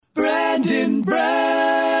Brandon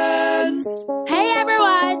Brands. Hey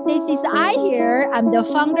everyone, this is I here. I'm the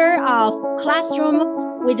founder of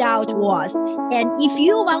Classroom Without Walls. And if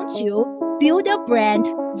you want to build a brand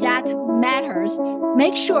that matters,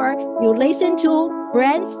 make sure you listen to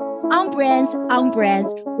Brands on Brands on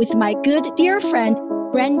Brands with my good dear friend,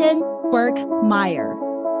 Brandon Birkmeyer.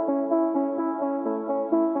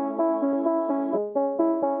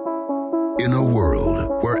 In a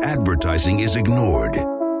world where advertising is ignored,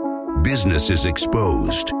 business is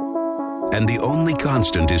exposed, and the only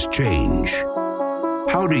constant is change,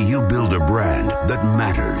 how do you build a brand that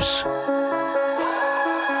matters?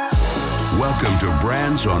 Welcome to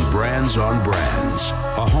Brands on Brands on Brands,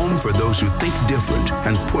 a home for those who think different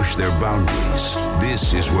and push their boundaries.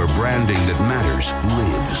 This is where branding that matters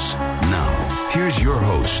lives. Now, here's your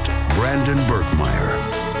host, Brandon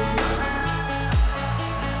Birkmeyer.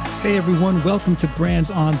 Hey everyone, welcome to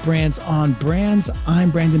Brands on Brands on Brands.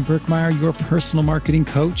 I'm Brandon Birkmeyer, your personal marketing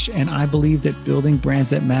coach, and I believe that building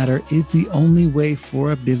brands that matter is the only way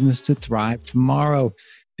for a business to thrive tomorrow.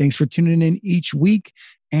 Thanks for tuning in each week.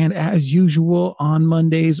 And as usual, on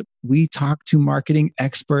Mondays, we talk to marketing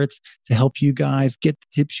experts to help you guys get the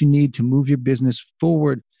tips you need to move your business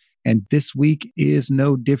forward. And this week is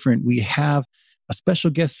no different. We have a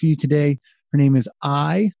special guest for you today. Her name is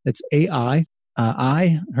that's AI.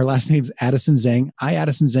 Her last name is Addison Zhang.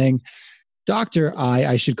 Addison Zhang, Dr.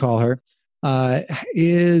 I should call her,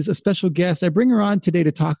 is a special guest. I bring her on today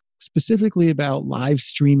to talk specifically about live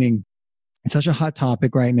streaming. It's such a hot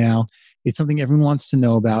topic right now. It's something everyone wants to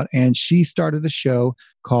know about. And she started a show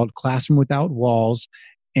called Classroom Without Walls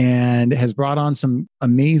and has brought on some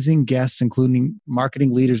amazing guests, including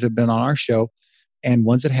marketing leaders that have been on our show and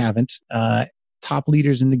ones that haven't. Top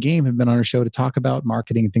leaders in the game have been on our show to talk about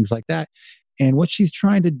marketing and things like that. And what she's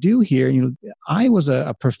trying to do here, I was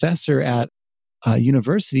a professor at a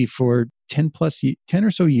university for 10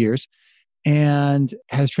 or so years and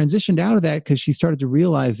has transitioned out of that because she started to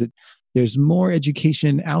realize that there's more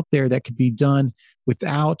education out there that could be done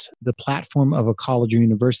without the platform of a college or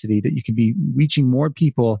university, that you could be reaching more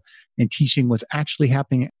people and teaching what's actually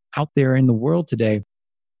happening out there in the world today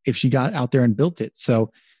if she got out there and built it.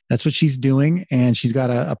 So that's what she's doing. And she's got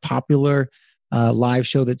a popular live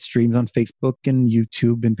show that streams on Facebook and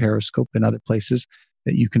YouTube and Periscope and other places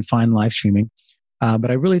that you can find live streaming. But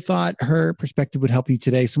I really thought her perspective would help you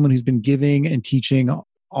today. Someone who's been giving and teaching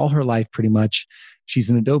all her life pretty much. She's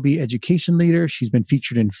an Adobe education leader. She's been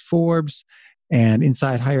featured in Forbes and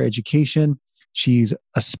Inside Higher Education. She's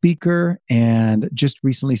a speaker and just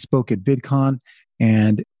recently spoke at VidCon.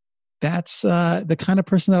 And that's the kind of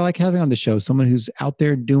person that I like having on the show, someone who's out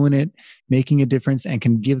there doing it, making a difference, and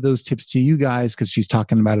can give those tips to you guys because she's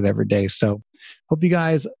talking about it every day. So hope you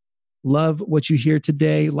guys love what you hear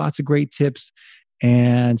today. Lots of great tips,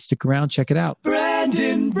 and stick around, check it out.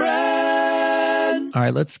 Brandon Brands. All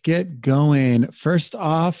right, let's get going. First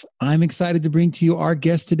off, I'm excited to bring to you our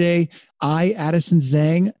guest today, Addison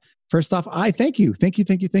Zhang. First off, thank you. Thank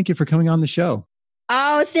you for coming on the show.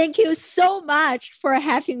 Oh, thank you so much for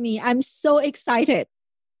having me. I'm so excited.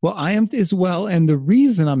 Well, I am as well. And the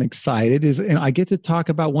reason I'm excited is I get to talk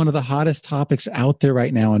about one of the hottest topics out there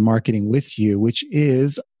right now in marketing with you, which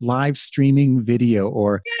is live streaming video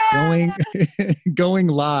or going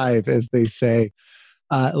live, as they say.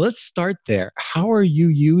 Let's start there. How are you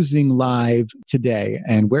using live today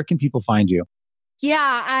and where can people find you? Yeah,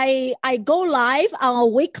 I go live on a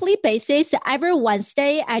weekly basis every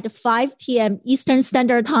Wednesday at 5 p.m. Eastern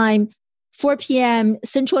Standard Time, 4 p.m.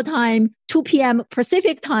 Central Time, 2 p.m.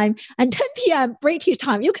 Pacific Time, and 10 p.m. British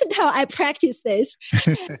Time. You can tell I practice this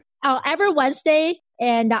every Wednesday,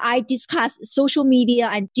 and I discuss social media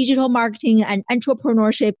and digital marketing and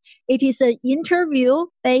entrepreneurship. It is an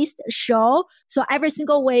interview-based show. So every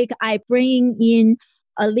single week, I bring in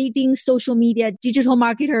leading social media digital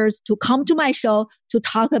marketers to come to my show to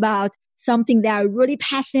talk about something they are really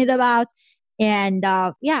passionate about and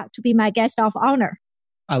to be my guest of honor.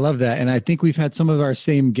 I love that. And I think we've had some of our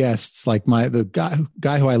same guests, like the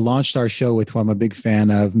guy who I launched our show with, who I'm a big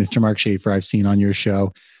fan of, Mr. Mark Schaefer, I've seen on your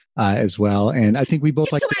show as well. And I think we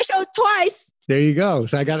both like to my show twice. There you go.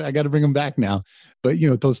 So I got to bring them back now. But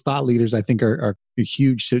those thought leaders I think are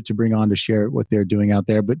huge to bring on to share what they're doing out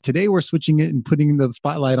there. But today we're switching it and putting the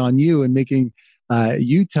spotlight on you and making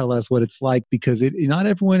you tell us what it's like, because not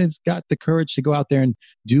everyone has got the courage to go out there and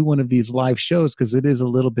do one of these live shows because it is a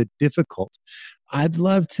little bit difficult. I'd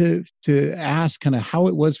love to ask kind of how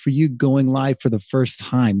it was for you going live for the first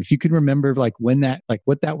time. If you could remember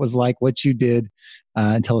what that was like, what you did,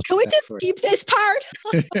 and tell us. Can we just skip this part?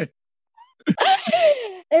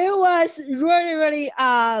 It was really, really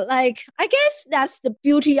like, I guess that's the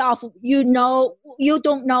beauty of, you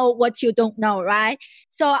don't know what you don't know, right?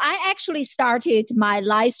 So I actually started my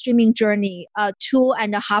live streaming journey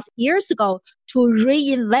 2.5 years ago to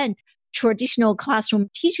reinvent traditional classroom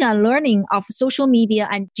teaching and learning of social media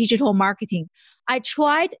and digital marketing. I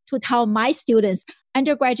tried to tell my students,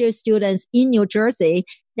 undergraduate students in New Jersey,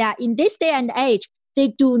 that in this day and age, they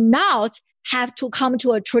do not have to come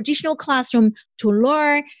to a traditional classroom to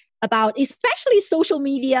learn about especially social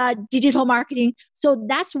media, digital marketing. So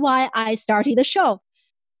that's why I started the show.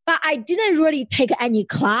 But I didn't really take any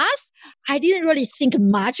class. I didn't really think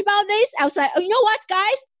much about this. I was like, oh, you know what,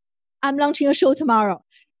 guys? I'm launching a show tomorrow.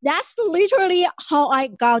 That's literally how I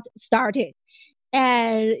got started.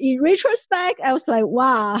 And in retrospect, I was like,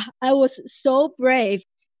 wow, I was so brave.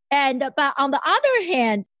 But on the other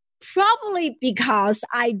hand, probably because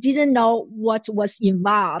I didn't know what was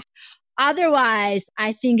involved. Otherwise,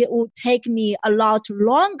 I think it would take me a lot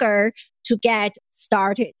longer to get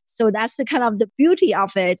started. So that's the kind of the beauty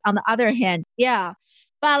of it. On the other hand, yeah.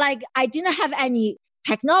 But like, I didn't have any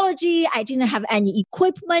technology. I didn't have any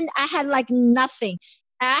equipment. I had like nothing.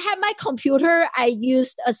 I had my computer. I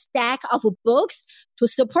used a stack of books to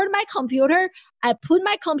support my computer. I put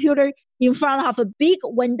my computer in front of a big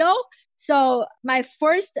window. So my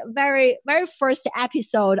very, very first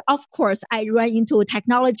episode, of course, I ran into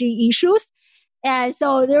technology issues. And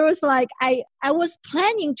so there was like, I was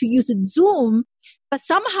planning to use Zoom, but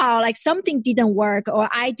somehow like something didn't work or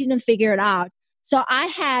I didn't figure it out. So I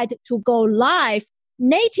had to go live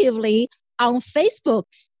natively on Facebook.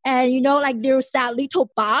 And, like there's that little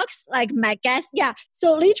box, like my guest. Yeah.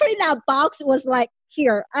 So literally that box was like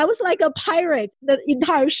here. I was like a pirate the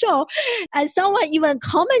entire show. And someone even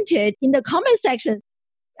commented in the comment section.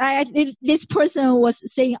 This person was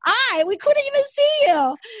saying, we couldn't even see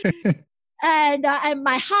you. And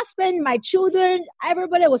my husband, my children,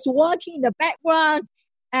 everybody was walking in the background.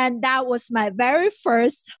 And that was my very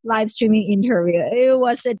first live streaming interview. It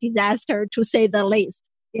was a disaster, to say the least.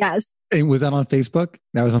 Yes. And was that on Facebook?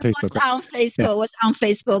 That was on Facebook. It was on Facebook. Yeah. It was on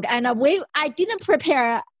Facebook. And I didn't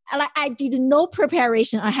prepare. Like I did no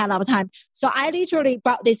preparation ahead of time. So I literally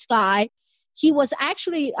brought this guy. He was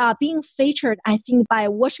actually being featured, I think, by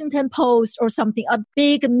Washington Post or something, a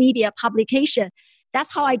big media publication.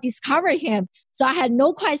 That's how I discovered him. So I had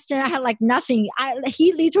no question. I had like nothing.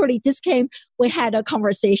 He literally just came. We had a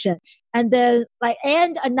conversation, and then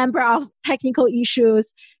and a number of technical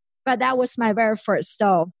issues. But that was my very first.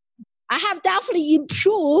 So I have definitely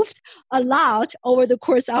improved a lot over the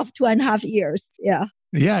course of 2.5 years. Yeah.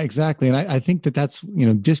 Yeah, exactly. And I think that's,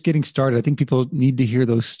 just getting started. I think people need to hear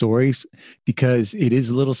those stories because it is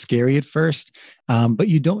a little scary at first, but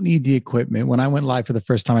you don't need the equipment. When I went live for the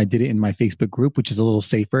first time, I did it in my Facebook group, which is a little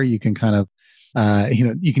safer. You can kind of,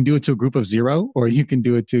 you can do it to a group of 0, or you can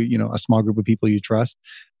do it to, a small group of people you trust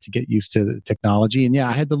to get used to the technology. And yeah,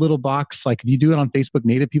 I had the little box. Like if you do it on Facebook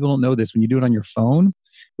Native, people don't know this. When you do it on your phone,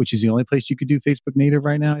 which is the only place you could do Facebook Native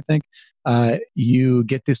right now, I think, you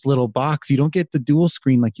get this little box. You don't get the dual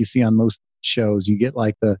screen like you see on most shows. You get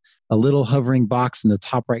like a little hovering box in the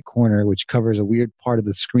top right corner, which covers a weird part of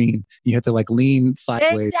the screen. You have to like lean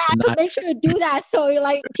sideways. Exactly. Make sure you do that so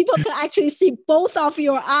like people can actually see both of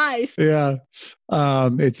your eyes. Yeah.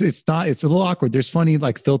 It's a little awkward. There's funny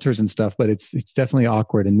like filters and stuff, but it's definitely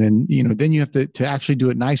awkward. And then, then you have to actually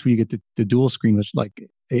do it nice where you get the dual screen, which like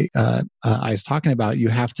I was talking about. You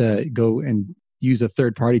have to go and use a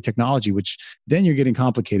third-party technology, which then you're getting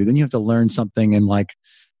complicated. Then you have to learn something and like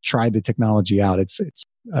try the technology out. It's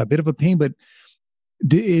a bit of a pain, but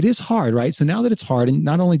it is hard, right? So now that it's hard, and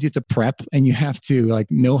not only do you have to prep and you have to like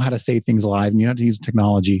know how to say things live and you have to use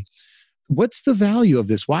technology, what's the value of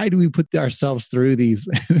this? Why do we put ourselves through these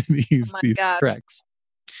treks?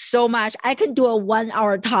 So much. I can do a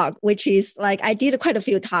 1-hour talk, which is like, I did quite a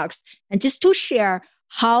few talks, and just to share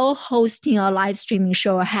how hosting a live streaming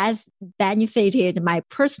show has benefited my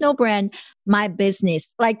personal brand, my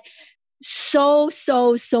business, like so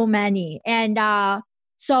many. And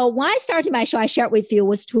so when I started my show, I shared with you,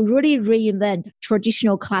 was to really reinvent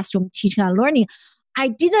traditional classroom teaching and learning. I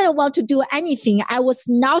didn't want to do anything. I was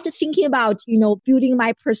not thinking about, building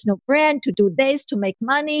my personal brand to do this, to make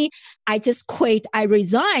money. I just quit. I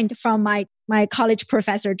resigned from my college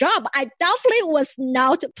professor job. I definitely was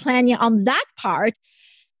not planning on that part.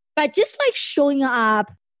 But just like showing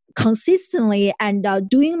up consistently and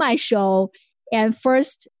doing my show, and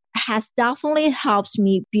first has definitely helped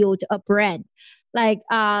me build a brand. Like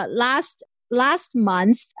last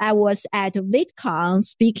month, I was at VidCon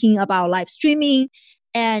speaking about live streaming.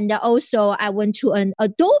 And also I went to an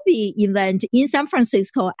Adobe event in San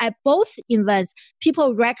Francisco. At both events,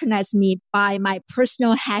 people recognize me by my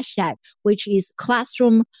personal hashtag, which is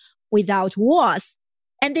Classroom Without Walls.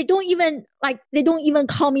 And they don't even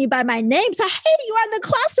call me by my name. Say, hey, you are in the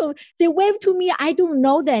classroom. They wave to me. I don't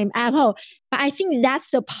know them at all. But I think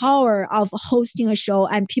that's the power of hosting a show,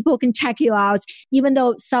 and people can check you out, even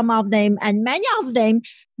though some of them and many of them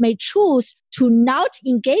may choose to not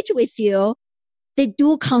engage with you. They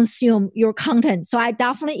do consume your content. So I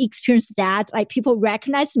definitely experienced that. Like, people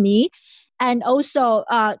recognize me. And also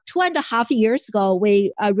 2.5 years ago,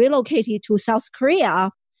 we relocated to South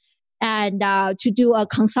Korea and to do a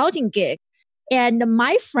consulting gig. And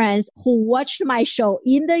my friends who watched my show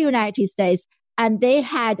in the United States, and they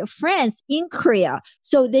had friends in Korea.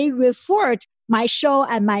 So they referred my show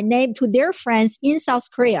and my name to their friends in South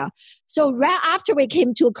Korea. So right after we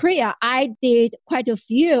came to Korea, I did quite a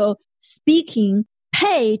few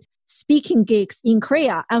paid speaking gigs in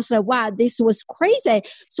Korea. I was like, wow, this was crazy.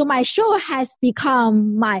 So my show has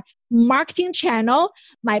become my marketing channel,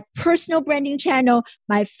 my personal branding channel,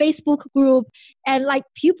 my Facebook group. And like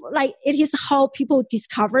people, like it is how people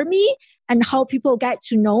discover me and how people get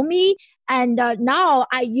to know me. And now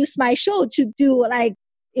I use my show to do like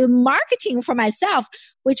marketing for myself,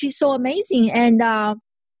 which is so amazing. And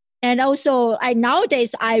also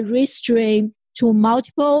nowadays I restream to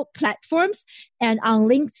multiple platforms, and on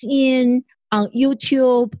LinkedIn, on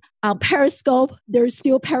YouTube, on Periscope. There's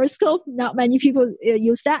still Periscope. Not many people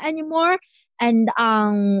use that anymore. And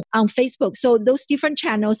on Facebook. So those different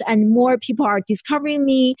channels, and more people are discovering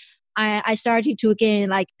me. I started to gain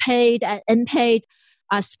like paid and unpaid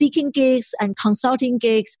speaking gigs and consulting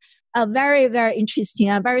gigs. Very, very interesting.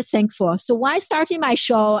 I'm very thankful. So when I started my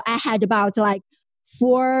show, I had about like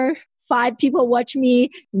 4-5 people watch me,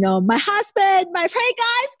 my husband, my friend,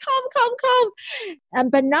 guys, come.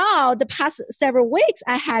 But now the past several weeks,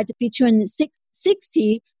 I had between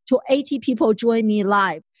 60 to 80 people join me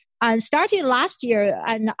live. And starting last year,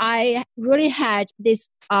 and I really had this,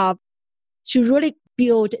 to really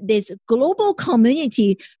build this global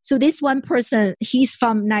community. So this one person, he's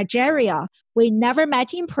from Nigeria. We never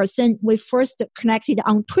met in person. We first connected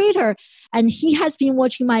on Twitter, and he has been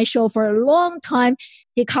watching my show for a long time.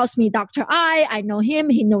 He calls me Dr. I know him.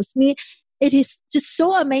 He knows me. It is just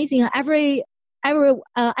so amazing. Every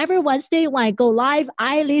Wednesday when I go live,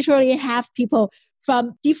 I literally have people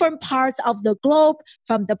from different parts of the globe,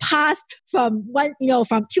 from the past, from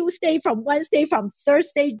Tuesday, from Wednesday, from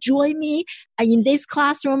Thursday, join me. And in this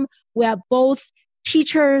classroom, we are both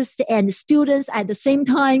teachers and students at the same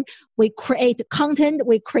time. We create content,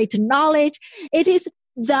 we create knowledge. It is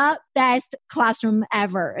the best classroom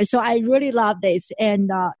ever. So I really love this.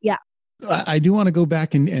 And I do want to go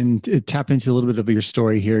back and tap into a little bit of your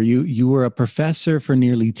story here. You were a professor for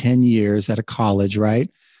nearly 10 years at a college,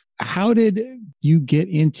 right? How did you get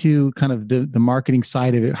into kind of the marketing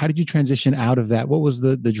side of it? How did you transition out of that? What was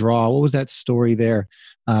the draw? What was that story there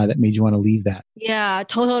that made you want to leave that? Yeah,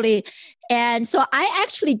 totally. And so I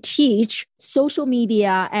actually teach social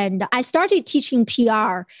media, and I started teaching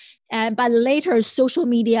PR. But later, social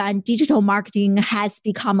media and digital marketing has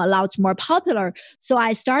become a lot more popular. So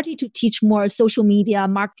I started to teach more social media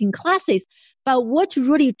marketing classes. But what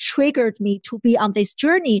really triggered me to be on this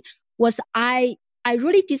journey was I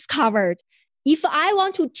really discovered if I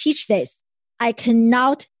want to teach this, I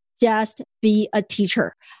cannot just be a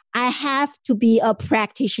teacher. I have to be a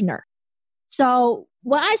practitioner. So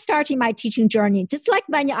when I started my teaching journey, just like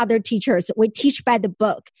many other teachers, we teach by the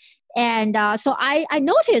book. And so I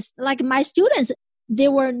noticed like my students, they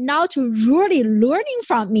were not really learning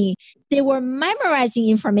from me. They were memorizing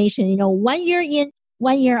information, 1 year in,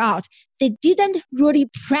 1 year out. They didn't really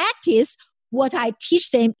practice what I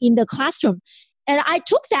teach them in the classroom. And I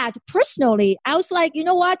took that personally. I was like, you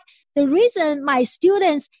know what? The reason my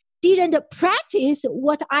students didn't practice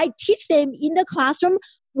what I teach them in the classroom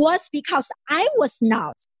was because I was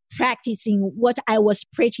not practicing what I was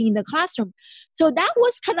preaching in the classroom. So that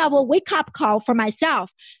was kind of a wake-up call for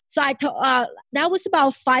myself. So that was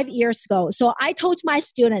about 5 years ago. So I told my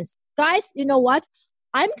students, guys, you know what?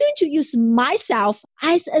 I'm going to use myself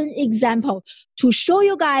as an example to show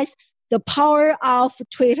you guys the power of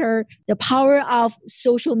Twitter, the power of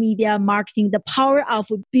social media marketing, the power of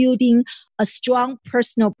building a strong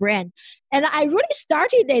personal brand. And I really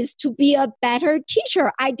started this to be a better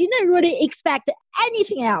teacher. I didn't really expect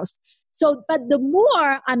anything else. So, but the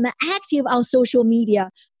more I'm active on social media,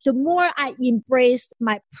 the more I embrace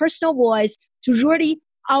my personal voice to really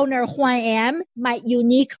honor who I am, my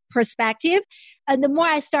unique perspective. And the more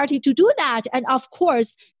I started to do that, and of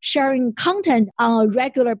course, sharing content on a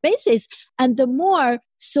regular basis, and the more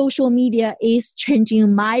social media is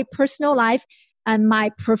changing my personal life and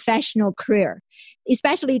my professional career.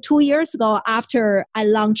 Especially 2 years ago, after I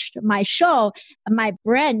launched my show, my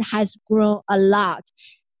brand has grown a lot.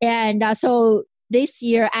 And so this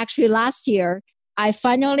year, actually last year, I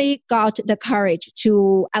finally got the courage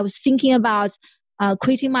I was thinking about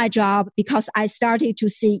quitting my job because I started to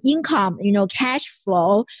see income, cash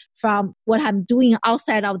flow from what I'm doing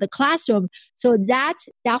outside of the classroom. So that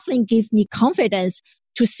definitely gave me confidence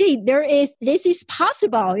to see this is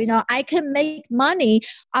possible. I can make money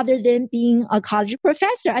other than being a college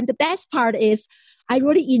professor. And the best part is I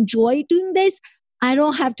really enjoy doing this. I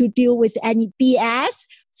don't have to deal with any BS.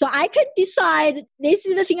 So I can decide this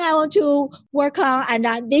is the thing I want to work on,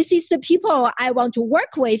 and this is the people I want to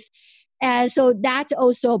work with. And so that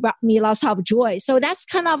also brought me lots of joy. So that's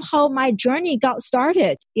kind of how my journey got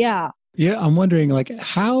started. Yeah. Yeah. I'm wondering,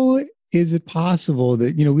 how is it possible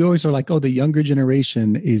that, we always are like, oh, the younger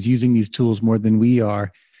generation is using these tools more than we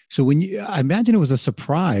are. So I imagine it was a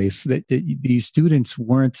surprise that these students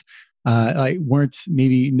weren't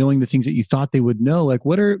maybe knowing the things that you thought they would know.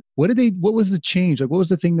 What was the change? What was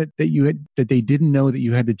the thing that they didn't know that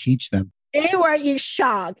you had to teach them? They were in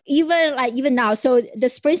shock, even now. So the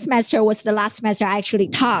spring semester was the last semester I actually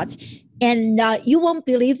taught. And you won't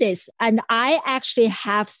believe this. And I actually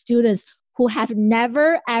have students who have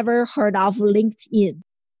never, ever heard of LinkedIn.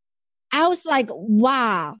 I was like,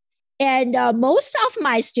 wow. And most of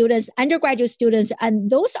my students, undergraduate students, and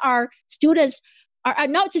those are students are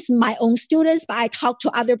not just my own students, but I talk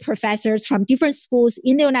to other professors from different schools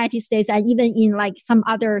in the United States and even in some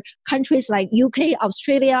other countries like UK,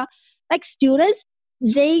 Australia. Students,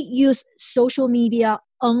 they use social media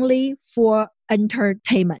only for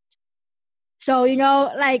entertainment. So,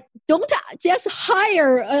 don't just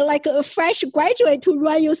hire a fresh graduate to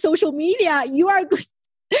run your social media.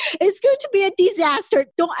 It's going to be a disaster.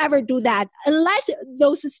 Don't ever do that unless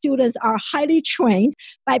those students are highly trained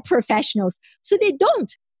by professionals. So they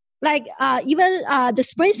don't. Even the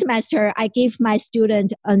spring semester, I gave my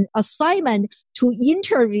student an assignment to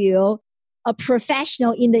interview a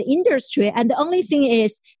professional in the industry. And the only thing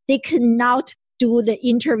is they cannot do the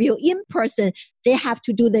interview in person. They have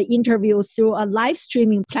to do the interview through a live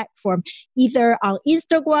streaming platform, either on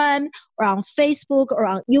Instagram or on Facebook or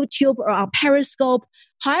on YouTube or on Periscope.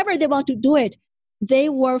 However they want to do it, they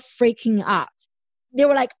were freaking out. They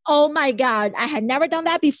were like, oh my God, I had never done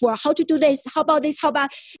that before. How to do this? How about this?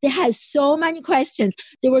 They had so many questions.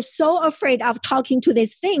 They were so afraid of talking to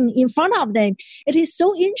this thing in front of them. It is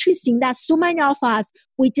so interesting that so many of us,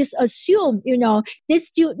 we just assume,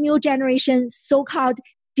 this new generation, so-called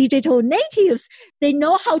digital natives, they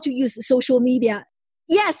know how to use social media.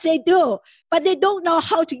 Yes, they do, but they don't know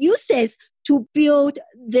how to use this to build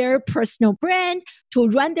their personal brand, to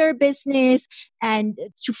run their business, and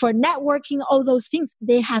for networking, all those things.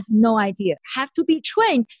 They have no idea. Have to be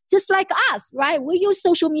trained, just like us, right? We use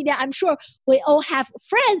social media. I'm sure we all have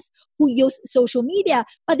friends who use social media,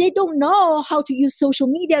 but they don't know how to use social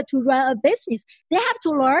media to run a business. They have to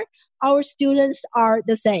learn. Our students are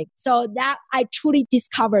the same. So that I truly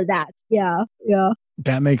discovered that. Yeah.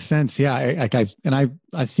 That makes sense. Yeah.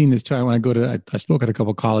 I've seen this too. I spoke at a couple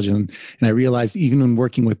of colleges and I realized even when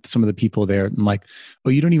working with some of the people there, I'm like, oh,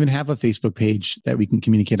 you don't even have a Facebook page that we can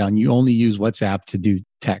communicate on. You only use WhatsApp to do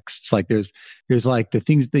texts. There's the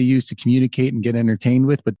things they use to communicate and get entertained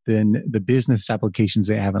with, but then the business applications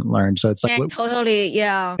they haven't learned. So it's totally.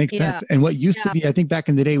 Yeah. Makes sense. And what used to be, I think back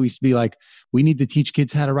in the day, we used to be like, we need to teach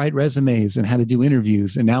kids how to write resumes and how to do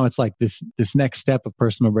interviews. And now it's like this next step of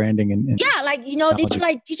personal branding. And it's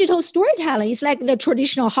like digital storytelling. It's like the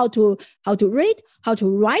traditional how to read, how to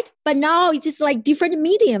write, but now it's just like different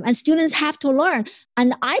medium and students have to learn.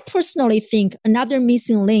 And I personally think another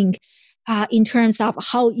missing link in terms of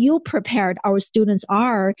how you prepared our students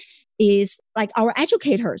is like our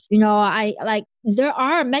educators. There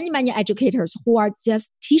are many educators who are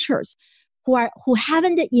just teachers who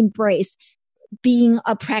haven't embraced being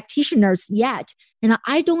a practitioners yet. And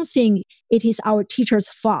I don't think it is our teachers'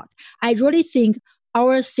 fault. I really think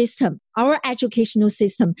our system, our educational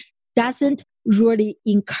system doesn't really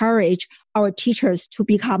encourage our teachers to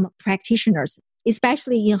become practitioners,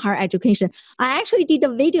 especially in higher education. I actually did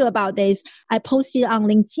a video about this. I posted on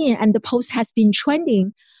LinkedIn and the post has been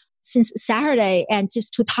trending since Saturday, and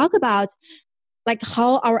just to talk about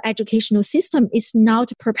how our educational system is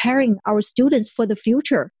not preparing our students for the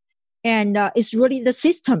future. And it's really the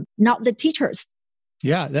system, not the teachers.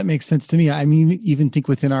 Yeah, that makes sense to me. I mean, even think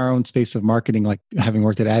within our own space of marketing, like having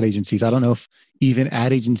worked at ad agencies, I don't know if even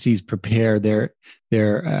ad agencies prepare their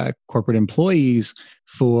corporate employees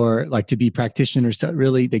for like to be practitioners. To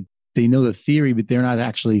really, they know the theory, but they're not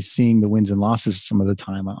actually seeing the wins and losses some of the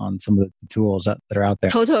time on some of the tools that are out there.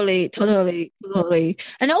 Totally.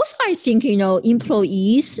 And also, I think,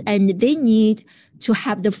 employees, and they need to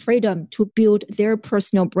have the freedom to build their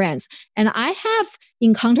personal brands. And I have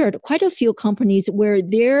encountered quite a few companies where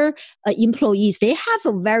their employees, they have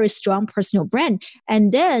a very strong personal brand.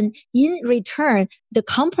 And then in return, the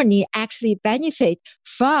company actually benefit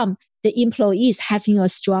from the employees having a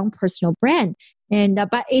strong personal brand. And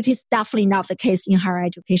but it is definitely not the case in higher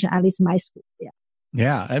education, at least my school. Yeah.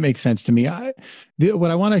 Yeah, that makes sense to me.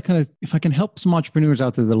 What I want to kind of, if I can help some entrepreneurs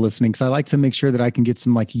out there that are listening, because I like to make sure that I can get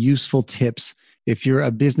some like useful tips. If you're a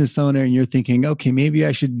business owner and you're thinking, okay, maybe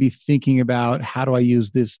I should be thinking about how do I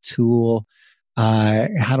use this tool?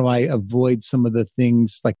 How do I avoid some of the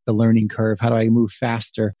things like the learning curve? How do I move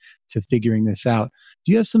faster to figuring this out?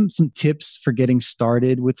 Do you have some tips for getting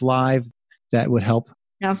started with live that would help?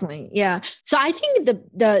 Definitely. Yeah. So I think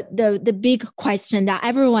the big question that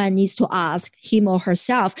everyone needs to ask him or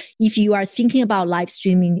herself, if you are thinking about live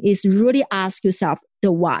streaming, is really ask yourself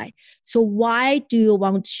the why. So why do you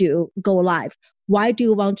want to go live? Why do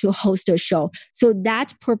you want to host a show? So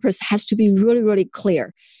that purpose has to be really, really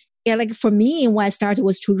clear. Yeah, like for me, when I started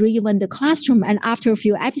was to reinvent the classroom. And after a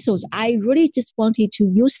few episodes, I really just wanted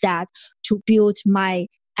to use that to build my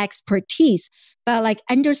expertise. But like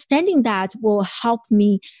understanding that will help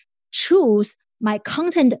me choose my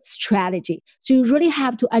content strategy. So you really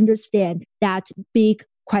have to understand that big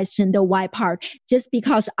question, the why part. Just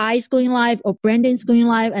because I is going live or Brandon's going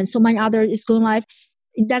live and so many others is going live,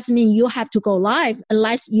 it doesn't mean you have to go live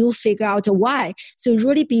unless you figure out why. So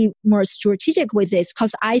really be more strategic with this,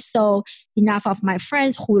 because I saw enough of my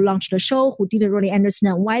friends who launched the show who didn't really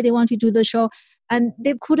understand why they want to do the show, and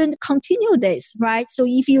they couldn't continue this, right? So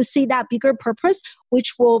if you see that bigger purpose,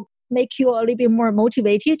 which will make you a little bit more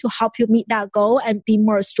motivated to help you meet that goal and be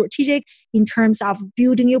more strategic in terms of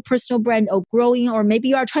building your personal brand or growing, or maybe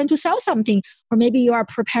you are trying to sell something, or maybe you are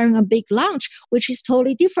preparing a big launch, which is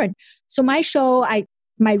totally different. So my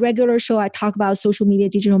regular show, I talk about social media,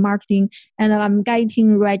 digital marketing, and I'm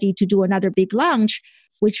getting ready to do another big launch,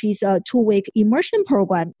 which is a 2-week immersion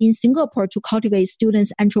program in Singapore to cultivate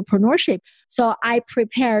students' entrepreneurship. So I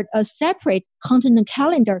prepared a separate content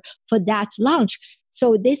calendar for that launch.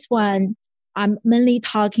 So this one, I'm mainly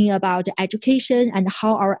talking about education and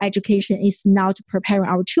how our education is not preparing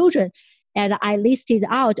our children. And I listed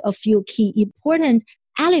out a few key important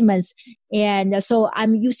elements. And so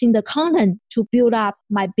I'm using the content to build up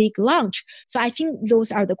my big launch. So I think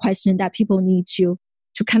those are the questions that people need to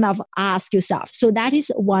kind of ask yourself. So that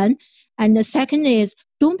is one. And the second is,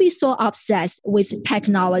 don't be so obsessed with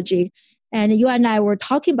technology. And you and I were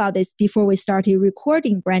talking about this before we started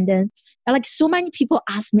recording, Brandon. And like so many people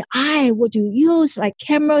ask me, what do you use? Like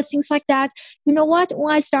camera, things like that. You know what?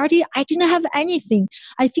 When I started, I didn't have anything.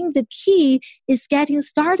 I think the key is getting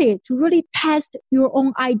started to really test your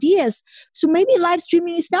own ideas. So maybe live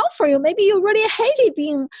streaming is not for you. Maybe you really hated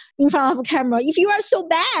being in front of a camera. If you are so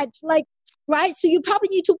bad, right? So you probably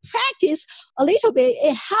need to practice a little bit.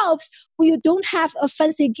 It helps when you don't have a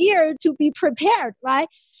fancy gear to be prepared, right?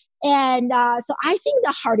 And so I think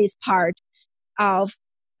the hardest part of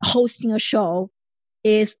hosting a show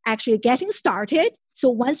is actually getting started. So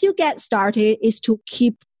once you get started, is to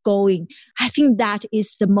keep going. I think that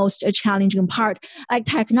is the most challenging part. Like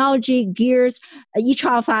technology, gears, each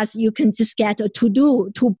of us, you can just get a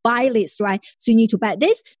to buy list, right? So you need to buy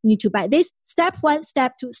this, you need to buy this, step 1,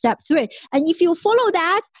 step 2, step 3. And if you follow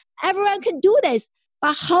that, everyone can do this.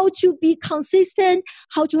 But how to be consistent,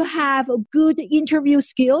 how to have a good interview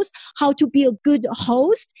skills, how to be a good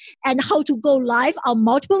host, and how to go live on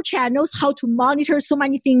multiple channels, how to monitor so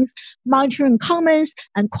many things, monitoring comments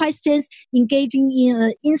and questions, engaging in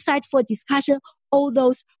an insightful discussion, all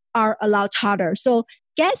those are a lot harder. So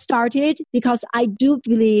get started, because I do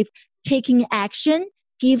believe taking action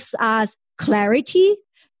gives us clarity,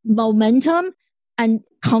 momentum, and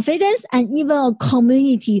confidence, and even a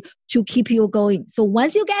community to keep you going. So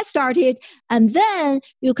once you get started, and then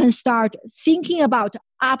you can start thinking about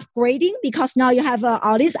upgrading, because now you have an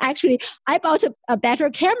audience. Actually, I bought a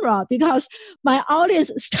better camera because my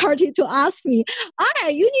audience started to ask me,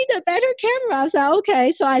 you need a better camera. I said,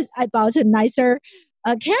 okay. So I bought a nicer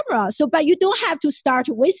camera. So, but you don't have to start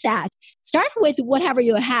with that. Start with whatever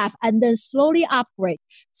you have and then slowly upgrade.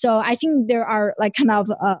 So I think there are like kind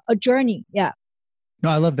of a journey. Yeah. No,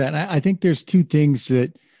 I love that. I think there's two things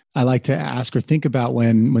that I like to ask or think about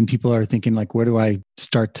when people are thinking like, where do I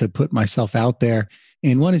start to put myself out there?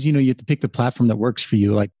 And one is, you have to pick the platform that works for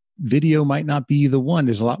you. Like video might not be the one.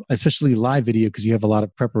 There's a lot, especially live video, because you have a lot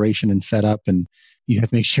of preparation and setup, and you have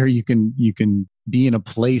to make sure you can be in a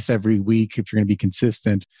place every week if you're going to be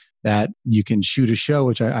consistent, that you can shoot a show,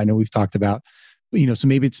 which I know we've talked about. But, so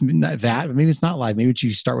maybe it's not that, maybe it's not live. Maybe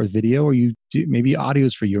you start with video, or you do, maybe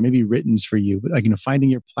audio's for you, or maybe written's for you. But like, finding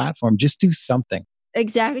your platform, just do something.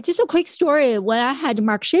 Exactly. Just a quick story. When I had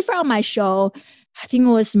Mark Schaefer on my show, I think it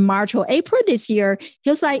was March or April this year, he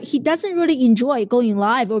was like, he doesn't really enjoy going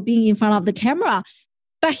live or being in front of the camera,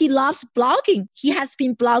 but he loves blogging. He has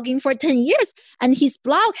been blogging for 10 years, and his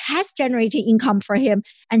blog has generated income for him.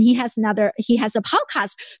 And he has a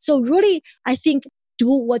podcast. So really, I think, do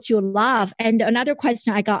what you love. And another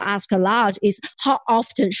question I got asked a lot is, how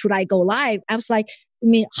often should I go live? I was like,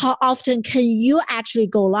 how often can you actually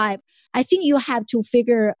go live? I think you have to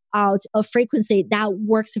figure out a frequency that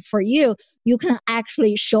works for you. You can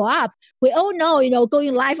actually show up. We all know,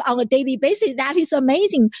 going live on a daily basis, that is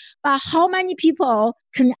amazing. But how many people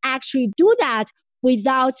can actually do that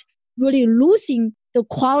without really losing the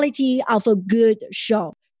quality of a good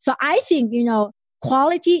show? So I think,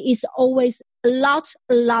 quality is always a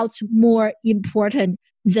lot more important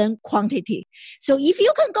than quantity. So if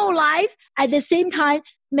you can go live at the same time,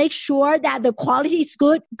 make sure that the quality is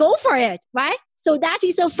good, go for it, right? So that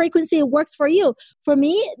is a frequency that works for you. For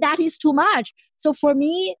me, that is too much. So for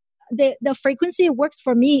me, the frequency works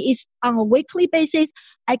for me is on a weekly basis.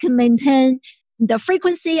 I can maintain the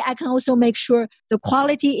frequency. I can also make sure the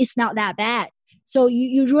quality is not that bad. So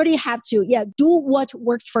you really have to, do what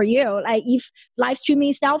works for you. Like if live streaming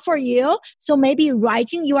is not for you, so maybe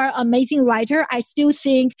writing, you are an amazing writer. I still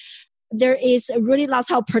think there is really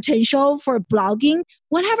lots of potential for blogging.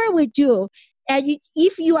 Whatever we do, and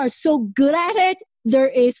if you are so good at it, there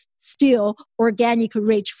is still organic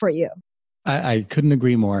reach for you. I couldn't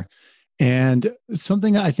agree more. And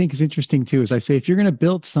something I think is interesting too is I say, if you're going to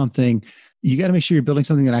build something, you got to make sure you're building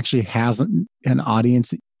something that actually has an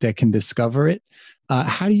audience that can discover it.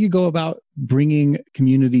 How do you go about bringing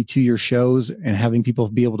community to your shows and having people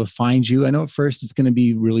be able to find you? I know at first it's going to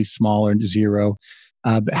be really small or zero,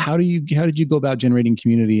 but how did you go about generating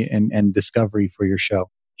community and discovery for your show?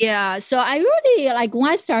 Yeah, so I really,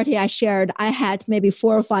 when I started, I had maybe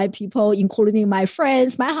 4 or 5 people, including my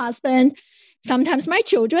friends, my husband, sometimes my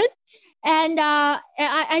children. And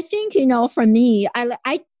I think, for me,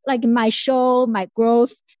 I like my show, my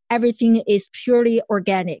growth, everything is purely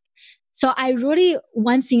organic. So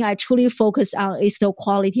one thing I truly focus on is the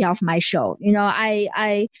quality of my show.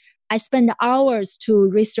 I spend hours to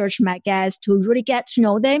research my guests, to really get to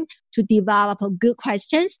know them, to develop good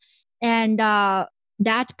questions. And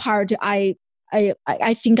that part, I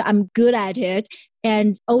think I'm good at it,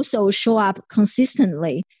 and also show up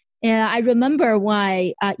consistently. And I remember when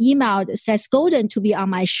I emailed Seth Godin to be on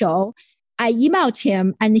my show, I emailed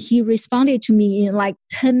him and he responded to me in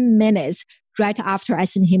 10 minutes right after I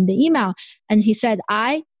sent him the email. And he said,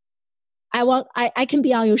 I can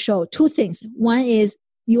be on your show. 2 things. One is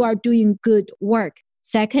you are doing good work.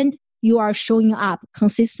 Second, you are showing up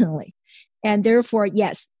consistently. And therefore,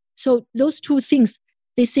 yes. So those 2 things,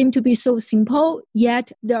 they seem to be so simple,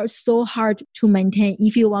 yet they're so hard to maintain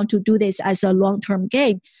if you want to do this as a long-term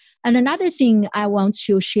game. And another thing I want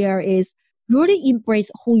to share is really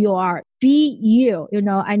embrace who you are. Be you.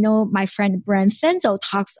 I know my friend Brian Fenzel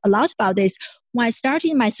talks a lot about this. When I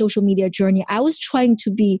started my social media journey, I was trying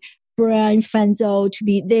to be Brian Fenzel, to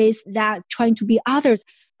be this, that, trying to be others.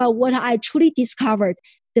 But what I truly discovered,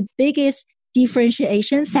 the biggest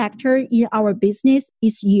differentiation factor in our business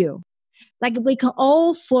is you. We can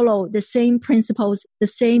all follow the same principles, the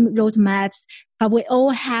same roadmaps, but we all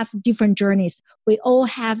have different journeys. We all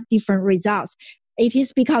have different results. It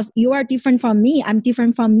is because you are different from me. I'm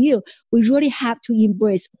different from you. We really have to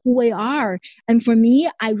embrace who we are. And for me,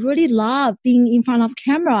 I really love being in front of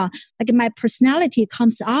camera. My personality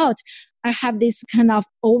comes out. I have this kind of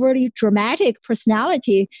overly dramatic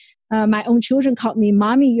personality. My own children call me,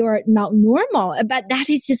 "Mommy, you're not normal." But that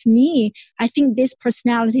is just me. I think this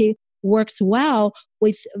personality works well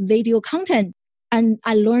with video content. And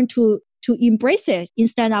I learned to embrace it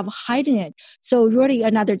instead of hiding it. So really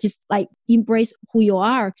just embrace who you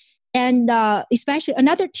are. And especially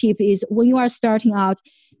another tip is when you are starting out,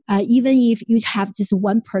 even if you have just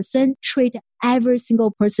one person, treat every single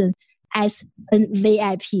person as a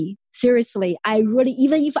VIP. Seriously,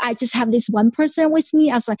 even if I just have this one person with me,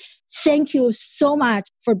 I was like, thank you so much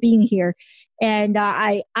for being here. And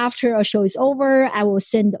after a show is over, I will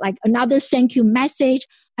send another thank you message.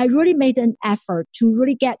 I really made an effort to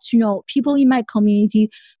really get to know people in my community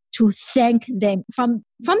to thank them from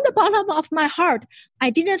the bottom of my heart. I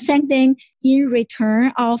didn't thank them in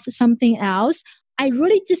return of something else. I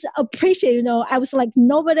really just appreciate, I was like,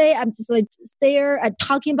 nobody, I'm just like there and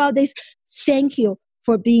talking about this. Thank you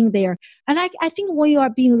for being there. And I think when you are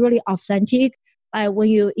being really authentic, when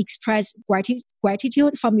you express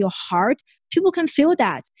gratitude from your heart, people can feel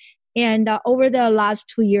that. And over the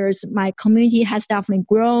last 2 years, my community has definitely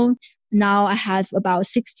grown. Now I have about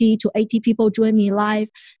 60 to 80 people join me live,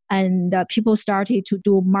 and people started to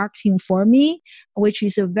do marketing for me, which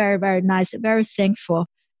is a very, very nice, very thankful.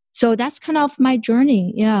 So that's kind of my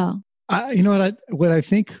journey. Yeah. You know what I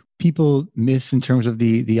think people miss in terms of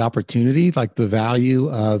the opportunity, like the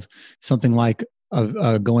value of something like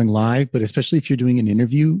going live, but especially if you're doing an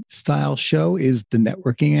interview style show, is the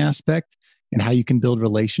networking aspect and how you can build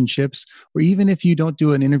relationships. Or even if you don't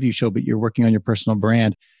do an interview show, but you're working on your personal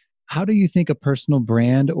brand, how do you think a personal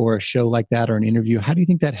brand or a show like that or an interview, how do you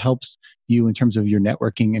think that helps you in terms of your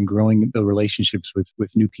networking and growing the relationships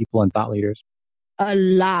with new people and thought leaders? A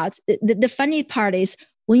lot. The funny part is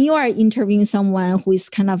when you are interviewing someone who is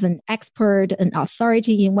kind of an expert, an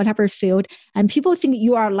authority in whatever field, and people think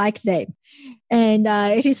you are like them. And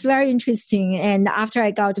it is very interesting. And after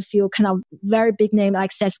I got a few kind of very big names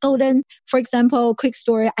like Seth Godin, for example, quick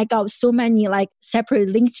story, I got so many like separate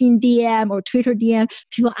LinkedIn DM or Twitter DM,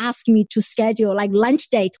 people asking me to schedule like lunch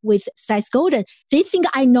date with Seth Godin. They think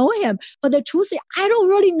I know him, but the truth is I don't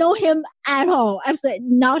really know him at all. I said,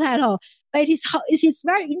 not at all. But it is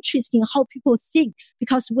very interesting how people think,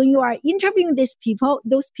 because when you are interviewing those people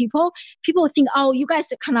think, oh, you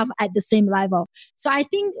guys are kind of at the same level. So I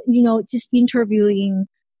think, just interviewing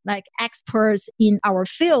like experts in our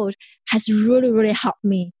field has really, really helped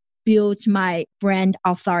me build my brand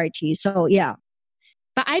authority. So yeah.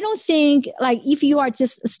 But I don't think like if you are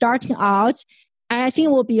just starting out, I think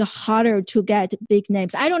it will be harder to get big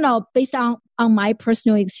names. I don't know, based on my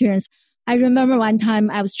personal experience. I remember one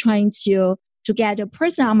time I was trying to get a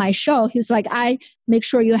person on my show. He was like, I make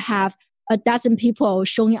sure you have a dozen people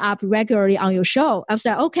showing up regularly on your show. I was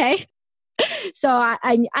like, okay. So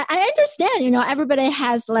I understand, everybody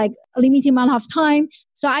has like a limited amount of time.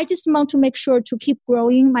 So I just want to make sure to keep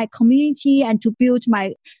growing my community and to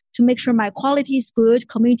make sure my quality is good,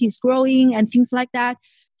 community is growing and things like that.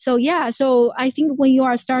 So yeah, so I think when you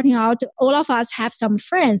are starting out, all of us have some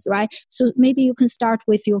friends, right? So maybe you can start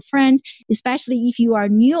with your friend, especially if you are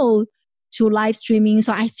new to live streaming.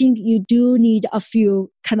 So I think you do need a few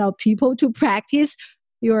kind of people to practice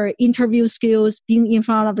your interview skills, being in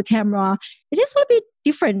front of the camera. It is a little bit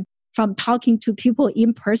different from talking to people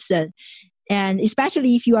in person. And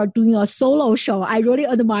especially if you are doing a solo show, I really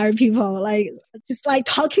admire people like just like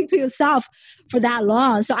talking to yourself for that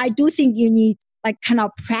long. So I do think you need like kind of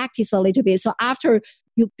practice a little bit. So after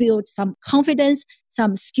you build some confidence,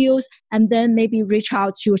 some skills, and then maybe reach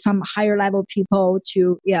out to some higher level people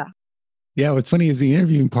to, yeah. Yeah, what's funny is the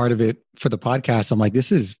interviewing part of it for the podcast. I'm like,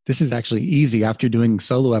 this is actually easy after doing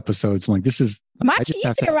solo episodes. I'm like, this is much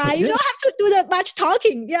easier, right? You don't have to do that much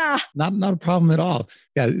talking. Yeah. Not a problem at all.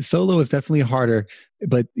 Yeah, solo is definitely harder.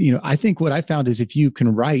 But, I think what I found is if you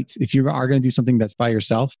can write, if you are going to do something that's by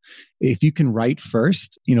yourself, if you can write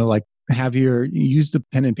first, like use the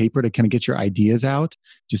pen and paper to kind of get your ideas out,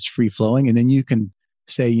 just free flowing. And then you can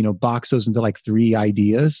say, box those into like 3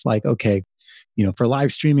 ideas. Like, okay, for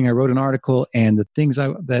live streaming, I wrote an article and the things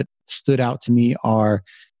that stood out to me are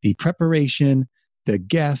the preparation, the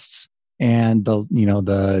guests, and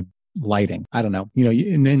the lighting. I don't know,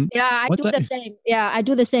 and then. Yeah, I do the same. Yeah, I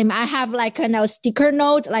do the same. I have like a sticker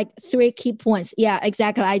note, like 3 key points. Yeah,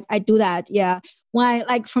 exactly. I do that. Yeah. When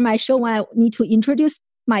for my show, when I need to introduce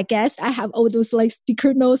my guest, I have all those like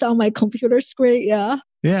sticker notes on my computer screen. Yeah.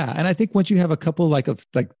 Yeah. And I think once you have a couple of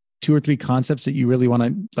 2 or 3 concepts that you really want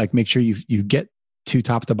to make sure you get to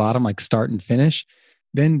top to bottom, like start and finish,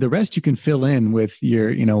 then the rest you can fill in with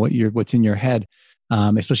your, what's in your head.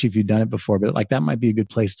 Especially if you've done it before, but that might be a good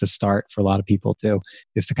place to start for a lot of people too,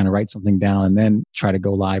 is to kind of write something down and then try to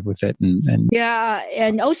go live with it. And yeah.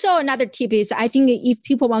 And also another tip is I think if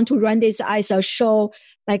people want to run this as a show,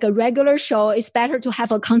 like a regular show, it's better to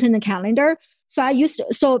have a content calendar. So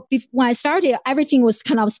when I started, everything was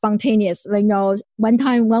kind of spontaneous.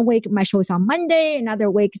 One week my show is on Monday, another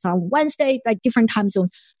week is on Wednesday, like different time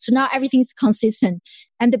zones. So now everything's consistent.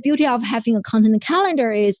 And the beauty of having a content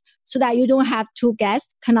calendar is so that you don't have 2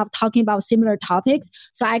 guests kind of talking about similar topics.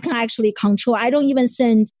 So I can actually control. I don't even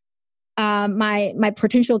send my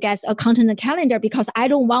potential guests a content calendar because I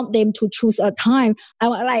don't want them to choose a time.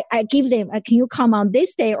 I give them, can you come on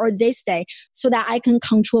this day or this day, so that I can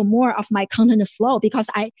control more of my content flow, because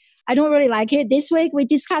I I don't really like it. This week we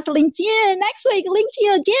discussed LinkedIn. Next week,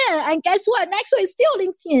 LinkedIn again. And guess what? Next week, still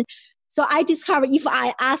LinkedIn. So I discovered if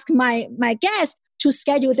I ask my guests to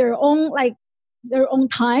schedule their own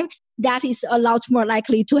time, that is a lot more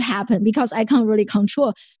likely to happen because I can't really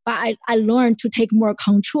control. But I learned to take more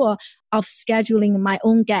control of scheduling my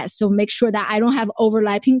own guests. So make sure that I don't have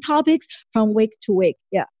overlapping topics from week to week.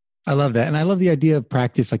 Yeah. I love that. And I love the idea of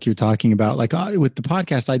practice, like you're talking about. Like with the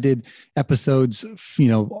podcast, I did episodes,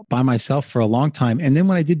 by myself for a long time. And then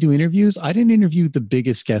when I did do interviews, I didn't interview the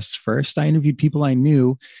biggest guests first. I interviewed people I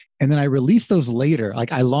knew. And then I released those later.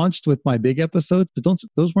 Like I launched with my big episodes, but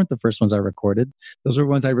those weren't the first ones I recorded. Those were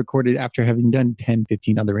ones I recorded after having done 10,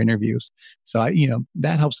 15 other interviews. So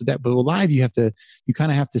that helps with that. But with live, you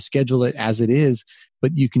kind of have to schedule it as it is,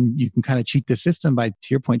 but you can kind of cheat the system by, to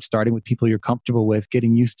your point, starting with people you're comfortable with,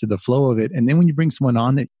 getting used to the flow of it. And then when you bring someone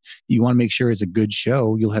on that you want to make sure is a good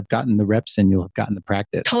show, you'll have gotten the reps and you'll have gotten the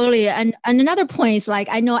practice. Totally. And another point is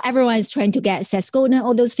I know everyone is trying to get Seth Godin,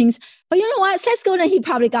 all those things, but you know what? Seth Godin, he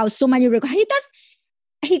probably got so many requests.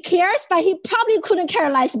 He cares, but he probably couldn't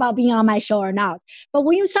care less about being on my show or not. But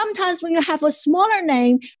sometimes when you have a smaller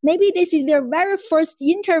name, maybe this is their very first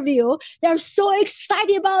interview, they're so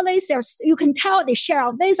excited about this. You can tell they share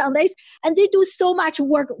on this, and they do so much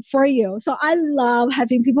work for you. So I love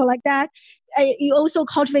having people like that. You also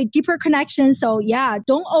cultivate deeper connections. So yeah,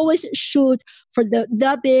 don't always shoot for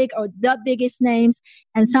the big or the biggest names.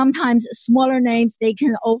 And sometimes smaller names, they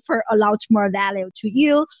can offer a lot more value to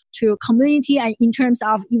you, to your community, and in terms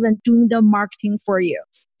of even doing the marketing for you.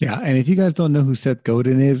 Yeah. And if you guys don't know who Seth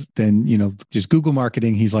Godin is, then, just Google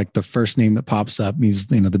marketing. He's like the first name that pops up. He's,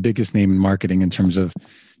 the biggest name in marketing in terms of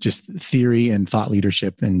just theory and thought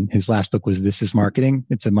leadership. And his last book was This Is Marketing.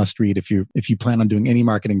 It's a must read if you plan on doing any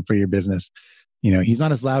marketing for your business. He's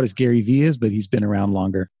not as loud as Gary Vee is, but he's been around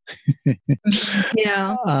longer.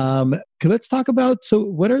 Yeah. Let's talk about, so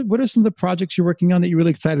what are some of the projects you're working on that you're really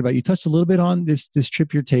excited about? You touched a little bit on this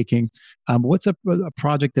trip you're taking. What's a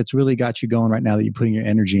project that's really got you going right now that you're putting your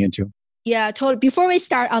energy into? Yeah, totally. Before we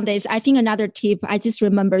start on this, I think another tip, I just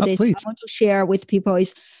remember this, please. I want to share with people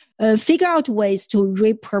is figure out ways to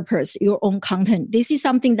repurpose your own content. This is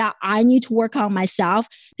something that I need to work on myself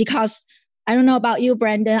because I don't know about you,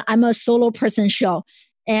 Brandon. I'm a solo person show.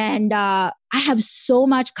 And I have so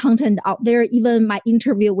much content out there, even my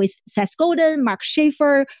interview with Seth Godin, Mark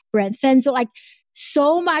Schaefer, Brent Fenzel,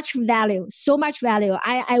 so much value.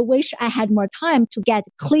 I wish I had more time to get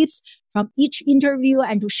clips from each interview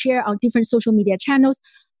and to share on different social media channels.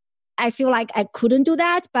 I feel like I couldn't do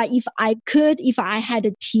that. But if I had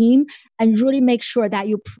a team and really make sure that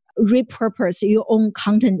you repurpose your own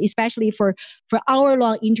content, especially for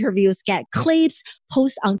hour-long interviews, get clips,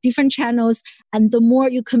 post on different channels, and the more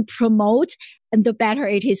you can promote, and the better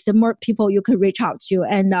it is, the more people you can reach out to.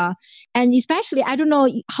 And especially, I don't know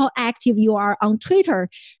how active you are on Twitter.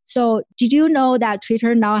 So did you know that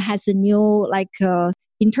Twitter now has a new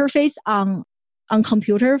interface on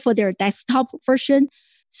computer for their desktop version?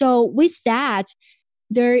 So with that,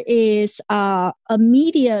 there is a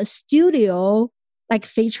media studio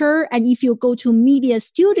feature. And if you go to media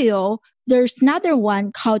studio, there's another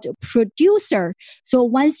one called producer. So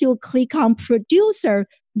once you click on producer,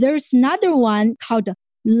 there's another one called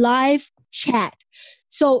live chat.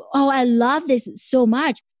 So, I love this so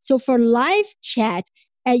much. So for live chat,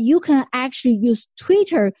 you can actually use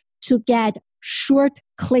Twitter to get short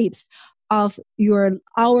clips of your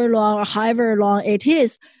hour-long or however long it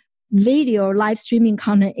is, video live streaming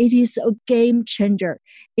content. It is a game changer.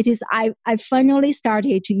 It is, I finally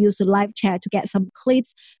started to use live chat to get some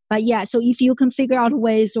clips. But yeah, so if you can figure out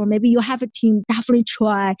ways, or maybe you have a team, definitely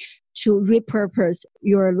try to repurpose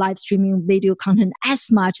your live streaming video content as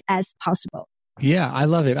much as possible. Yeah, I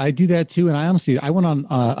love it. I do that too. And I went on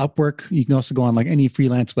Upwork. You can also go on any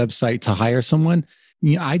freelance website to hire someone.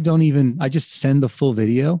 I just send the full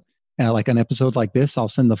video. An episode like this, I'll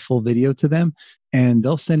send the full video to them and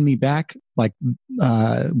they'll send me back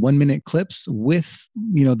 1 minute clips with,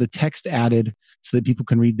 the text added so that people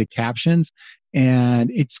can read the captions. And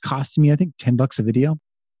it's costing me, I think, $10 a video.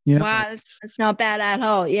 Wow, that's not bad at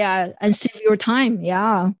all. Yeah. And save your time.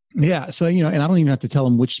 Yeah. Yeah. So, and I don't even have to tell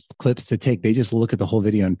them which clips to take. They just look at the whole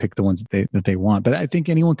video and pick the ones that they want. But I think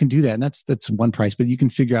anyone can do that. And that's one price, but you can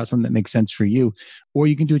figure out something that makes sense for you, or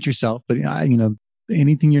you can do it yourself. But,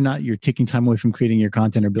 anything you're taking time away from creating your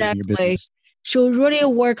content or building your business. So really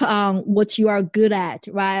work on what you are good at,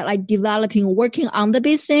 right? Working on the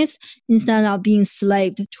business instead of being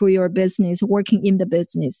slaved to your business, working in the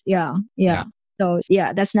business. Yeah. So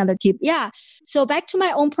yeah, that's another tip. Yeah. So back to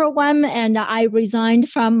my own program, and I resigned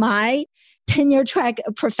from my tenure track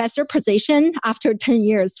professor position after 10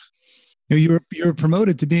 years. you were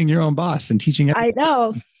promoted to being your own boss and teaching. I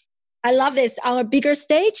know. I love this on a bigger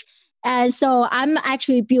stage. And so I'm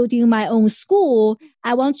actually building my own school.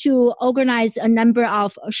 I want to organize a number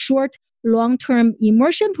of short, long-term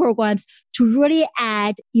immersion programs to really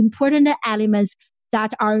add important elements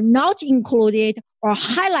that are not included or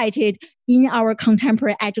highlighted in our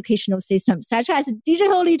contemporary educational system, such as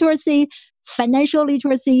digital literacy, financial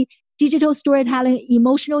literacy, digital storytelling,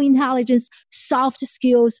 emotional intelligence, soft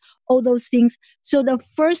skills, all those things. So the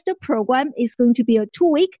first program is going to be a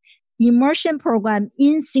 2-week immersion program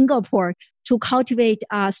in Singapore to cultivate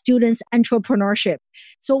students' entrepreneurship.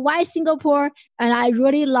 So why Singapore? And I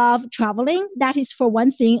really love traveling. That is for one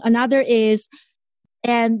thing. Another is,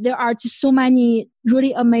 and there are just so many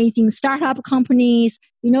really amazing startup companies.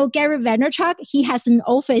 Gary Vaynerchuk, he has an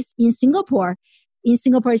office in Singapore. In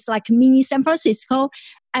Singapore, it's like mini San Francisco.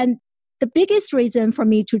 And the biggest reason for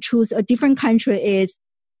me to choose a different country is,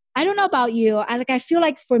 I don't know about you, I feel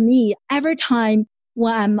like for me, every time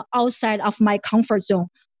when I'm outside of my comfort zone,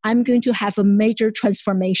 I'm going to have a major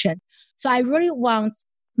transformation. So I really want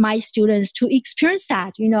my students to experience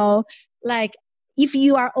that, if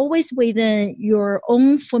you are always within your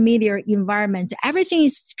own familiar environment, everything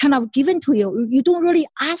is kind of given to you. You don't really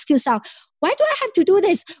ask yourself, why do I have to do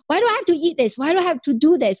this? Why do I have to eat this? Why do I have to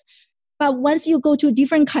do this? But once you go to a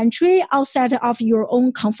different country outside of your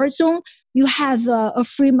own comfort zone, you have a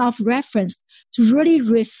frame of reference to really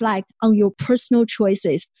reflect on your personal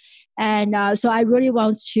choices. And so I really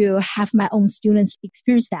want to have my own students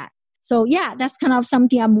experience that. So yeah, that's kind of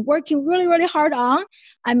something I'm working really, really hard on.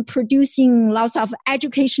 I'm producing lots of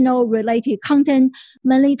educational related content,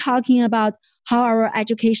 mainly talking about how our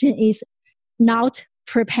education is not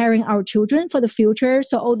preparing our children for the future.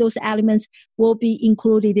 So all those elements will be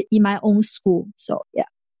included in my own school. So yeah.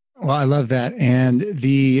 Well, I love that. And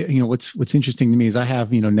what's interesting to me is I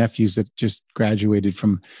have, nephews that just graduated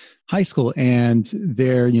from high school and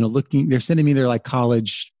they're, they're sending me their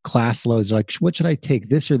college class loads. They're like, what should I take,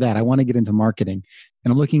 this or that? I want to get into marketing.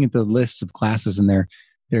 And I'm looking at the lists of classes and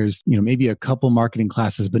there's, maybe a couple marketing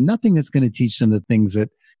classes, but nothing that's going to teach them the things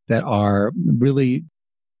that are really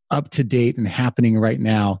up to date and happening right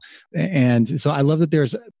now. And so I love that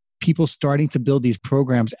there's people starting to build these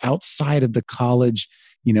programs outside of the college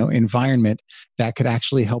environment that could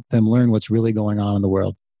actually help them learn what's really going on in the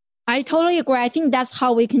world. I totally agree. I think that's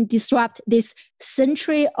how we can disrupt this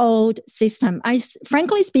century-old system.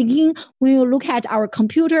 Frankly speaking, when you look at our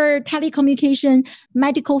computer, telecommunication,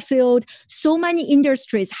 medical field, so many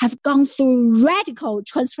industries have gone through radical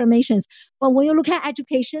transformations. But when you look at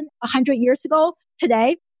education 100 years ago,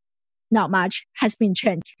 today, not much has been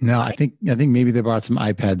changed. No, right? I think maybe they brought some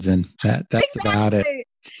iPads in. That's exactly. About it.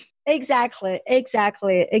 Exactly.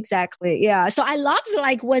 Yeah. So I love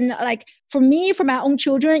when for me, for my own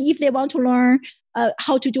children, if they want to learn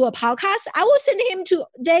how to do a podcast, I will send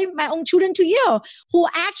my own children to you who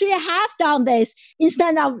actually have done this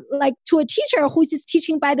instead of to a teacher who is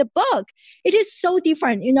teaching by the book. It is so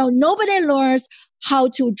different. Nobody learns how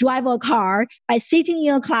to drive a car by sitting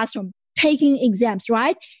in a classroom, taking exams,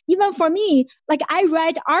 right? Even for me, I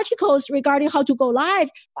read articles regarding how to go live.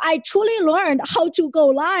 I truly learned how to go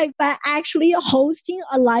live by actually hosting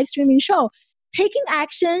a live streaming show. Taking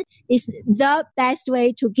action is the best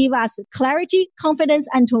way to give us clarity, confidence,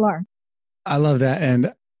 and to learn. I love that.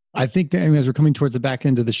 And I think that as we're coming towards the back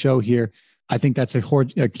end of the show here, I think that's a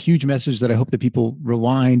huge message that I hope that people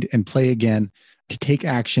rewind and play again, to take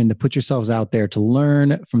action, to put yourselves out there, to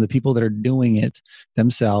learn from the people that are doing it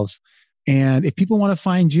themselves. And if people want to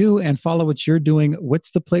find you and follow what you're doing,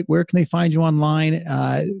 where can they find you online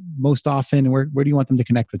most often? Where do you want them to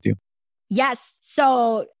connect with you? Yes.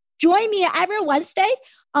 So join me every Wednesday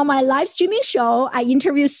on my live streaming show. I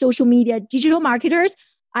interview social media digital marketers.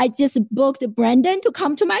 I just booked Brandon to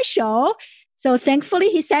come to my show. So thankfully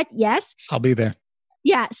he said yes. I'll be there.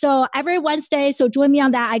 Yeah. So every Wednesday. So join me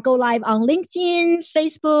on that. I go live on LinkedIn,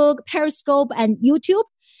 Facebook, Periscope, and YouTube.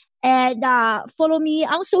 And follow me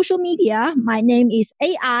on social media. My name is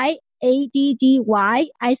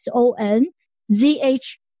AIADDYSONZHANG,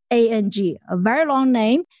 a very long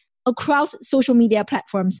name, across social media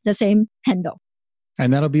platforms, the same handle.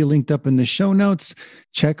 And that'll be linked up in the show notes.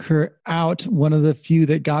 Check her out. One of the few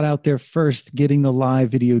that got out there first, getting the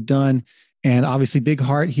live video done. And obviously Big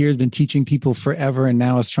Heart here has been teaching people forever and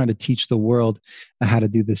now is trying to teach the world how to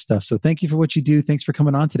do this stuff. So thank you for what you do. Thanks for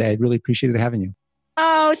coming on today. I really appreciated having you.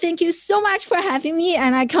 Oh, thank you so much for having me.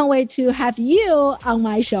 And I can't wait to have you on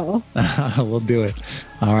my show. We'll do it.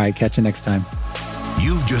 All right. Catch you next time.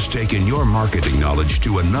 You've just taken your marketing knowledge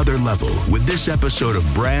to another level with this episode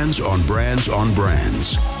of Brands on Brands on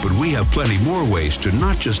Brands. But we have plenty more ways to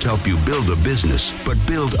not just help you build a business, but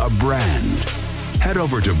build a brand. Head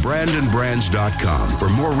over to brandandbrands.com for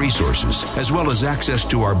more resources, as well as access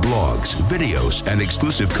to our blogs, videos, and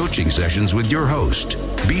exclusive coaching sessions with your host.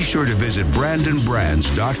 Be sure to visit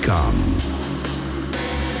brandandbrands.com.